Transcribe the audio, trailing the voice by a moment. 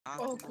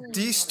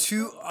These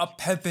two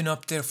have been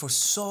up there for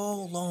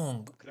so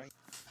long.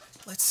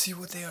 Let's see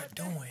what they are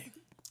doing.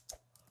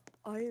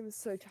 I am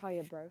so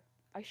tired, bro.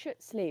 I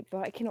should sleep,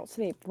 but I cannot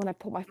sleep when I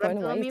put my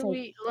phone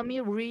away. Let me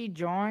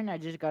rejoin. I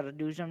just gotta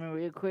do something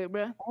real quick,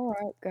 bro.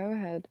 Alright, go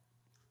ahead.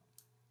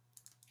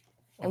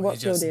 And he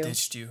just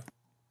ditched you.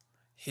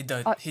 He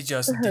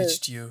just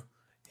ditched you.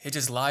 He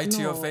just lied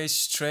to your face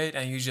straight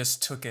and you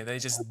just took it. They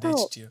just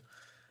ditched you.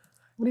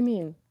 What do you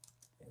mean?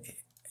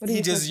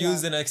 He just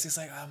used an ex. It's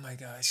like, oh my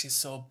god, she's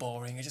so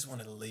boring. I just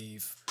want to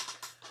leave.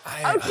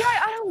 I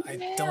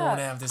don't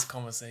have this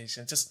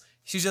conversation.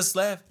 She just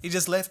left. He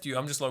just left you.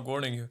 I'm just like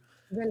warning you.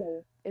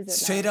 Really? Is it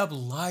straight up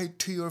lied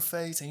to your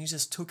face and you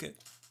just took it.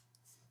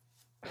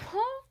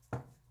 Huh?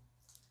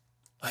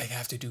 I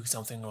have to do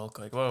something real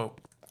quick. Whoa.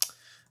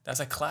 That's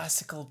a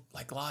classical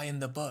like lie in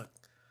the book.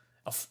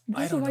 This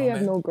is why you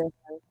have no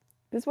girlfriend.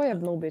 This is why you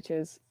have no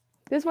bitches.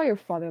 This is why your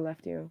father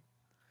left you.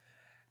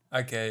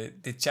 Okay,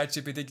 did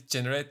ChatGPT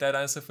generate that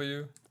answer for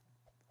you?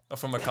 Or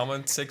from a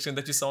comment section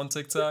that you saw on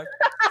TikTok?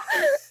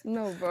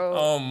 No, bro.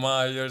 Oh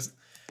my,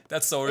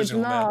 that's so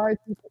original, man.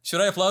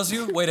 Should I applaud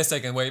you? Wait a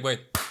second, wait.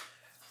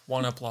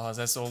 One applause,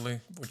 that's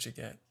only what you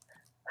get.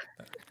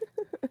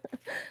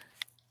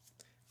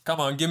 Come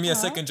on, give me a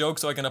second joke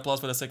so I can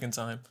applaud for the second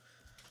time.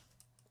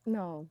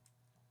 No.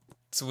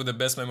 It's with the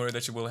best memory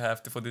that you will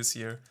have for this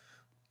year.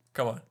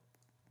 Come on.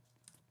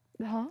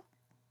 Huh?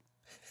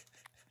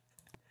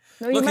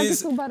 No, you might be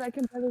so bad I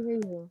can barely hear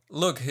you.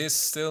 Look, he's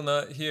still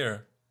not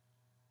here.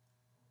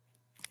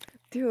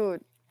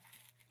 Dude.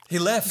 He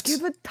left.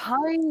 Give it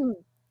time.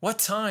 What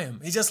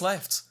time? He just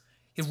left.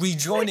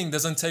 Rejoining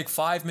doesn't take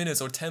 5 minutes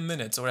or 10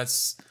 minutes, or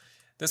this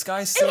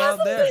guy's still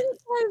out there. Been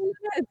 5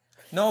 minutes.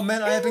 No,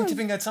 man, I have been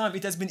keeping that time.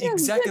 It has been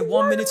exactly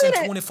 1 minute and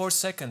 24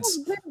 seconds.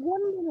 It's been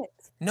 1 minute.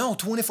 No,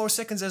 24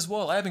 seconds as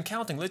well. I have been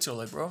counting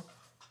literally, bro.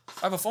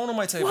 I have a phone on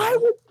my table. Why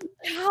would you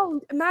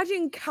count?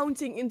 Imagine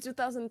counting in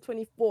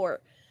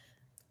 2024.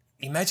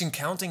 Imagine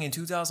counting in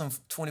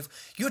 2020.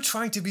 You're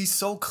trying to be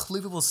so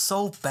clippable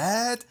so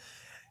bad.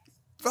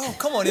 Bro,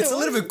 come on. It's a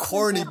little bit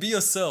corny. Be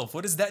yourself.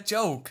 What is that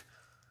joke?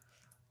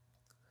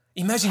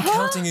 Imagine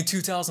counting in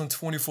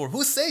 2024.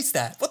 Who says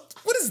that?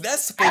 What is that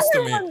supposed to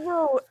mean? Everyone,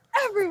 bro.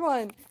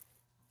 Everyone.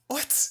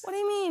 What? What do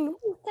you mean?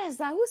 Who says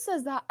that? Who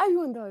says that?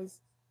 Everyone does.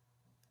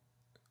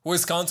 Who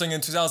is counting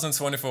in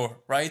 2024,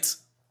 right?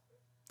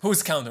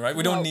 Who's counting, right?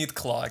 We don't need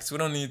clocks. We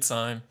don't need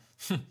time.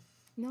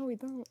 No, we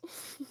don't.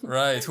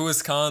 Right. Who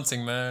is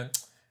counting, man?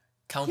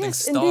 Counting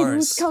stars. Indeed,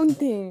 who's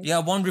counting? Yeah,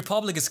 One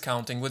Republic is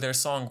counting with their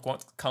song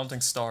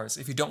Counting Stars.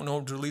 If you don't know,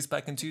 released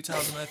back in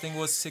 2000, I think it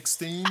was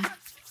 16.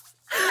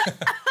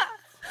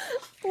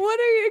 What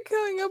are you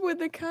coming up with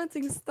the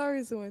Counting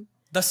Stars one?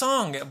 The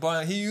song,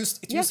 bro. It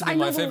used to be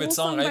my favorite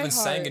song. I even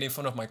sang it in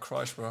front of my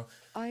crush, bro.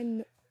 I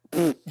know.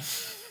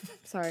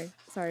 Sorry.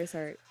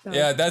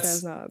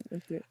 That's not.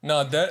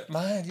 No,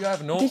 man, you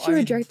have no. Did she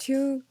reject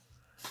you?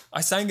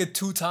 I sang it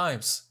 2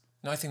 times.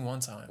 No, I think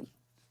 1 time.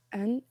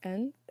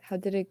 And how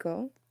did it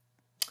go?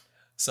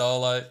 So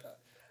like,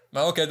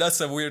 okay, that's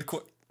a weird.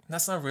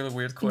 That's not really a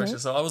weird question. No.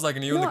 So I was like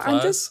new in the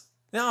class.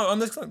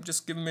 I'm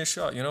just giving me a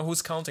shot. You know,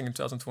 who's counting in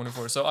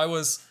 2024? So I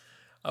was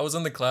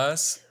in the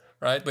class,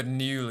 right? But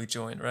newly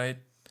joined, right?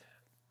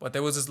 But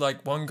there was this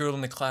like one girl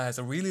in the class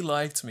that really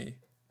liked me,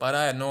 but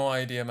I had no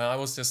idea, man. I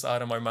was just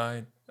out of my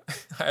mind.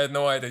 I had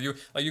no idea.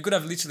 You could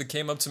have literally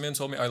came up to me and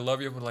told me I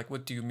love you, but like,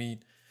 what do you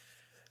mean?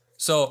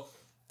 So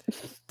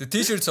the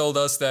teacher told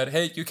us that,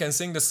 hey, you can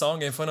sing the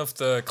song in front of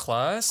the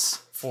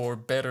class for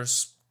better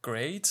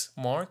grade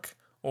mark,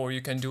 or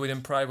you can do it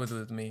in private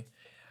with me.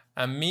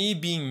 And me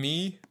being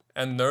me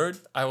and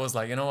nerd, I was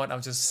like, you know what?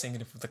 I'm just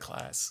singing it for the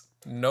class.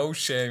 No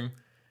shame,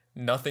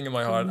 nothing in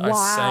my heart. Wow.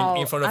 I sang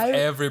in front of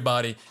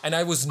everybody, and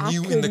I was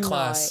new in the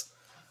class.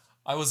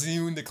 I was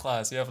new in the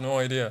class. You have no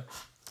idea.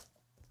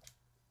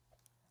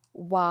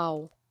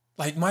 Wow.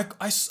 Like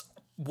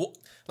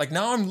like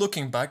now I'm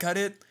looking back at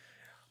it.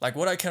 Like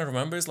what I can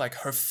remember is like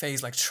her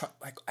face, like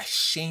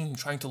ashamed,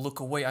 trying to look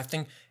away. I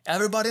think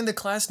everybody in the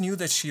class knew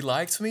that she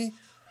liked me,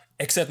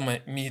 except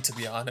me, to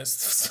be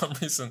honest, for some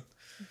reason.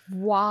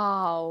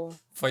 Wow.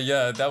 But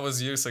yeah, that was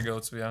years ago,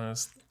 to be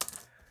honest.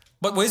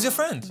 But where's your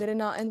friend? Did it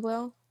not end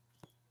well?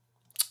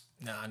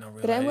 Nah, not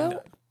really. Did it end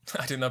well?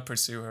 I did not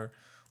pursue her.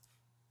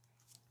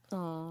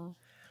 Aww.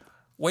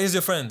 Where's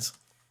your friend?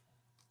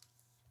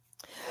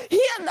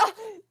 Yeah, no.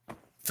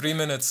 3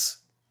 minutes.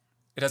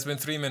 It has been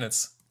 3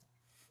 minutes.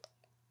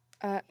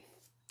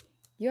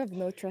 You have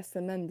no trust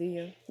in men, do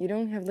you? You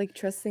don't have like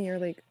trust in your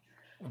like.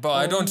 But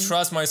I don't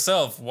trust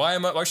myself.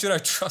 Why should I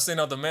trust in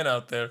other men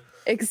out there?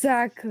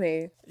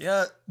 Exactly.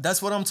 Yeah,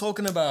 that's what I'm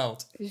talking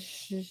about.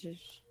 That's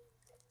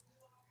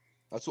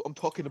what I'm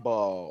talking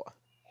about.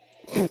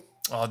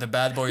 Oh, the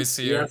bad boy is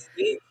here.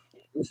 You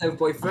have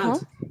boyfriend? Huh?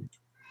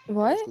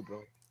 What?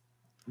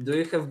 Do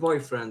you have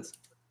boyfriend?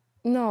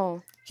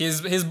 No.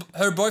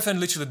 Her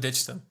boyfriend literally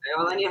ditched him.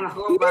 He's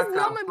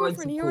not my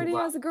boyfriend. He already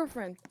has a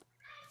girlfriend.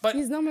 But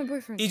he's not my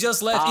boyfriend. He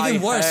just left.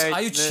 Even worse.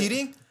 Are you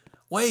cheating?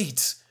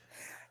 Wait.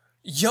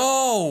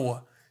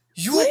 Yo!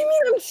 You, What do you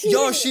mean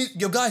I'm cheating?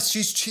 yo guys,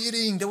 she's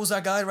cheating. There was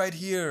that guy right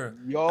here.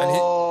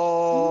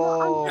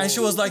 Yo. And she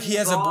was like, he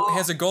has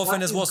a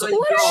girlfriend as well. So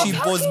What she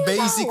was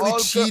basically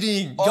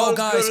cheating. Yo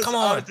guys, come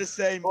All girls are on. the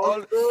same.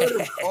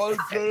 All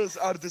girls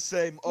are the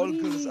same. All What do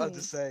you girls are mean?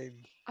 the same.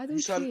 I don't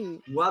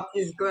cheat. What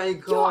is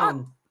going Yo,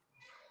 on?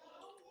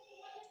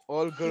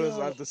 All girls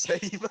Yo. are the same.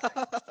 He's not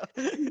my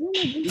Is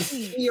boyfriend.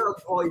 he your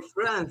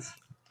boyfriend?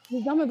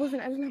 He's not my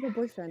boyfriend. I don't have a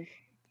boyfriend.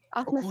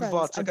 Ask O my kurwa,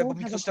 friends. I czekaj, bo don't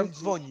mi have a ktoś tam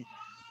boyfriend. dzwoni.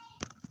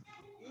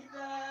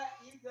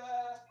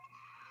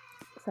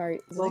 Sorry.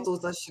 Co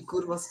tutaj się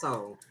kurwa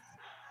stało?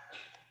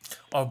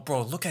 Oh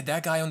bro, look at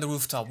that guy on the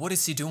rooftop. What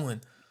is he doing?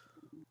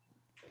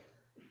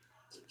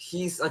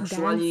 He's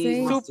actually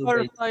Dancing. Super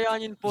masturbating.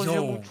 Saiyanin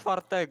poziomu Yo.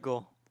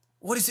 4.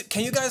 What is it?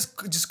 Can you guys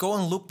just go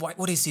and look?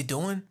 What is he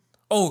doing?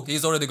 Oh,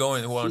 he's already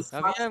going. One. He's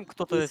Ja wiem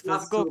kto to He's jest, to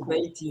jest Goku.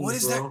 masturbating, What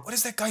is bro. that? What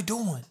is that guy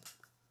doing?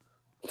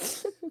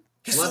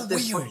 He's What so the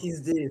weird. fuck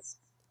is this?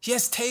 He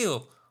has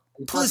tail.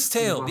 Pull his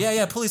tail.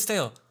 Yeah, pull his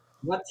tail.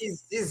 What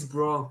is this,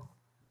 bro?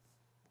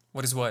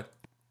 What is what?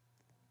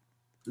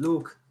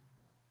 Look.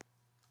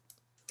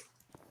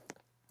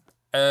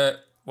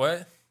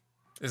 What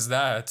is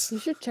that? You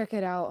should check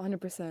it out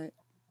 100%.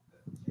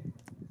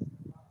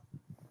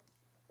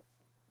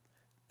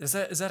 Is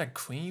that a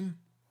cream?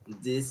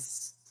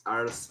 These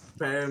are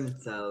sperm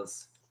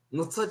cells.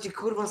 No co ci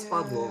kurwa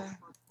spadło?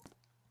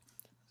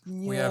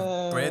 We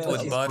have bread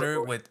with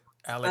butter with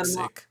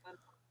Alexic.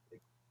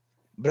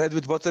 Bread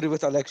with butter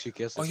with Alexic,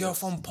 yes. Oh, you're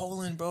from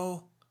Poland,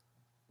 bro.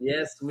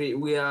 Yes,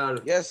 we are.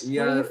 Yes. We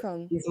Where are you are.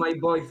 from? He's my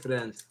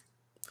boyfriend.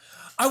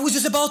 I was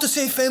just about to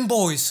say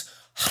femboys.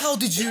 How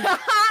did you?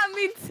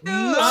 Me too.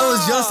 I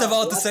was just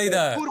about to say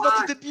that. Kurwa,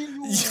 ty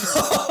debilu!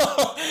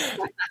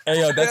 Hey,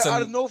 yo, that's There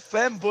are a. no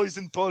fanboys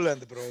in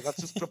Poland, bro.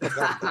 That's just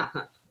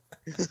propaganda.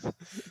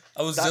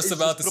 I was That just is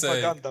about to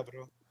say. propaganda,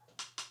 bro.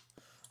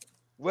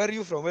 Where are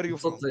you from? Where are you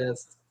Co from? to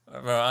jest?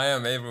 Bro, I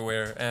am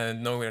everywhere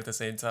and nowhere at the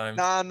same time.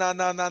 Nah.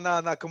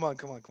 Come on.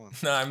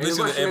 No, I'm Ej, literally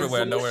właśnie,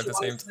 everywhere, więc nowhere at the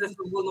zobaczcie, same time.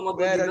 strefę wolną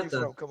Where are you LGBT.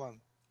 from? Come on.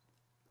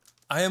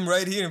 I am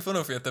right here in front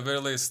of you at the very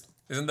least.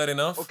 Isn't that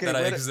enough Okay, that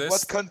I what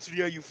exist?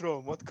 country are you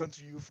from? What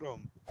country are you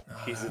from?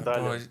 He's Bro,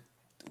 Italian.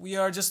 we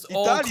are just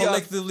all Italian.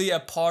 collectively a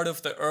part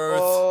of the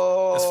earth.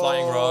 Oh, this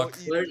flying rock.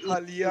 Where is he from?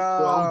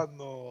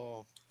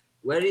 Italiano.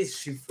 Where is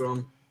she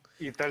from?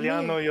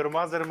 Italiano, your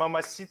mother,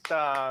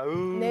 mamacita.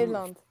 Ooh.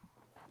 Nederland.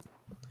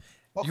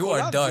 Oh, You are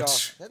Hollandia,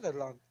 Dutch.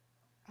 Netherlands.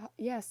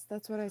 Yes,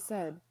 that's what I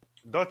said.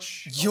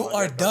 Dutch. You my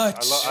are God,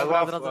 Dutch. I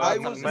love I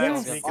was-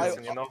 Mads Yes.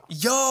 Mikkelsen, you know?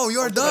 Yo,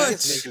 you're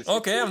Dutch.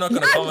 Okay, I'm not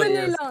gonna Not comment.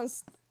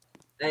 Nederlands.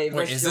 Ej, Wait,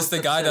 weź is ją this the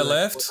tak guy that przeleć,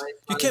 left? bo ona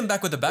jest You came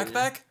back with the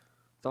backpack?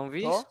 Tą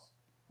wiś? No.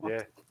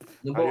 Yeah.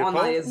 No Are bo you ona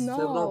tall? jest w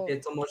No. Europie,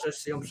 to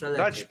możesz ją Dutch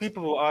przelecieć.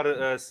 people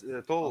are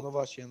tall. No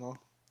właśnie, no.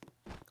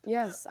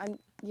 Yes, I'm.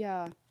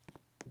 Yeah.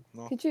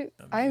 No. Could you?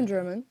 I am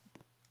German.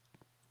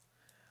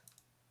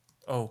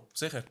 Oh,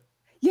 sicher.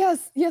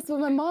 Yes, but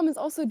my mom is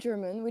also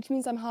German, which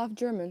means I'm half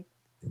German.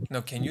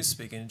 No, can you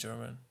speak in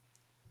German?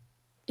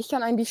 Ich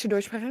kann ein bisschen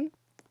Deutsch sprechen.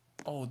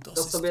 Oh, To das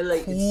ist sobie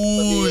lecieć,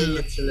 cool. sobie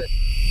nie przyleci.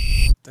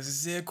 Das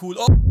ist sehr cool.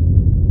 Oh.